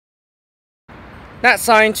That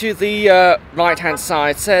sign to the right-hand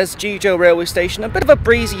side says Jizhou Railway Station. A bit of a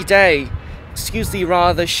breezy day. Excuse the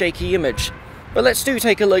rather shaky image. But let's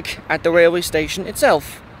take a look at the railway station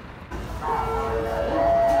itself.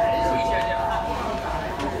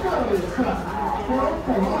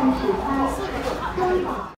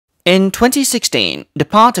 In 2016, the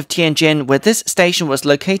part of Tianjin where this station was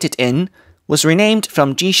located in was renamed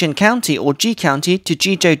from Jizhou County or Ji County to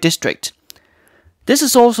Jizhou District. This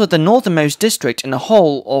is also the northernmost district in the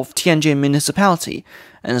whole of Tianjin municipality,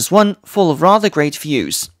 and is one full of rather great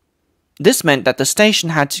views. This meant that the station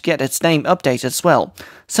had to get its name updated as well,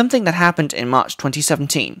 something that happened in March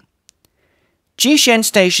 2017. Jizhou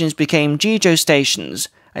stations became Jizhou stations,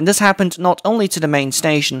 and this happened not only to the main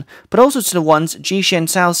station, but also to the once Jizhou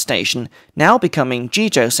South station, now becoming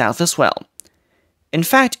Jizhou South as well. In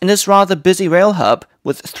fact, in this rather busy rail hub,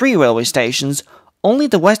 with 3 railway stations, only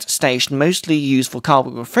the west station, mostly used for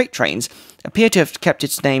cargo and freight trains, appeared to have kept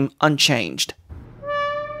its name unchanged.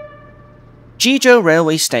 Jizhou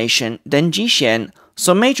Railway Station, then Jizhou,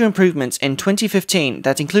 saw major improvements in 2015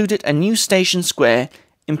 that included a new station square,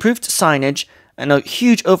 improved signage, and a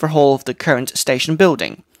huge overhaul of the current station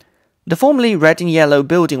building. The formerly red and yellow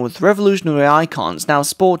building with revolutionary icons now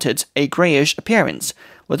sported a greyish appearance,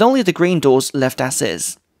 with only the green doors left as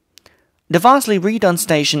is. The vastly redone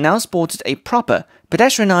station now sported a proper,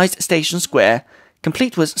 pedestrianised station square,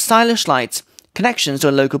 complete with stylish lights, connections to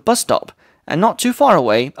a local bus stop, and not too far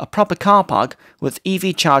away, a proper car park with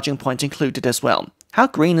EV charging point included as well. How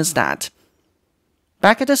green is that?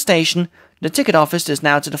 Back at the station, the ticket office is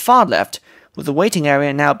now to the far left, with the waiting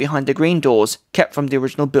area now behind the green doors kept from the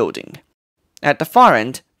original building. At the far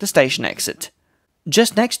end, the station exit.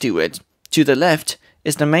 Just next to it, to the left,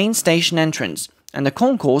 is the main station entrance, and the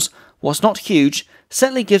concourse, whilst not huge,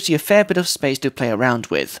 certainly gives you a fair bit of space to play around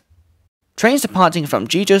with. Trains departing from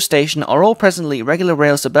Jizhou Station are all presently regular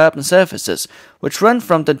rail suburban services, which run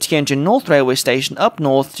from the Tianjin North Railway Station up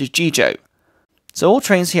north to Jizhou. So all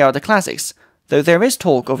trains here are the classics, though there is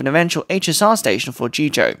talk of an eventual HSR station for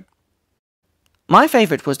Jizhou. My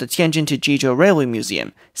favourite was the Tianjin to Jizhou Railway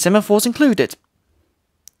Museum, semaphores included.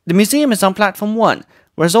 The museum is on platform 1,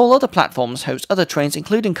 whereas all other platforms host other trains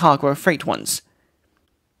including cargo or freight ones.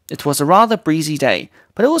 It was a rather breezy day,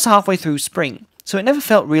 but it was halfway through spring, so it never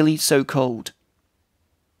felt really so cold.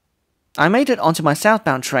 I made it onto my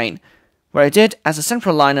southbound train, where I did, as a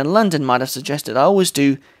Central Line in London might have suggested I always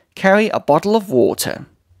do, carry a bottle of water.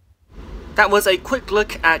 That was a quick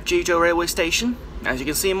look at Jizhou Railway Station. As you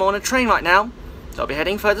can see, I'm on a train right now, so I'll be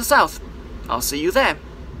heading further south. I'll see you there.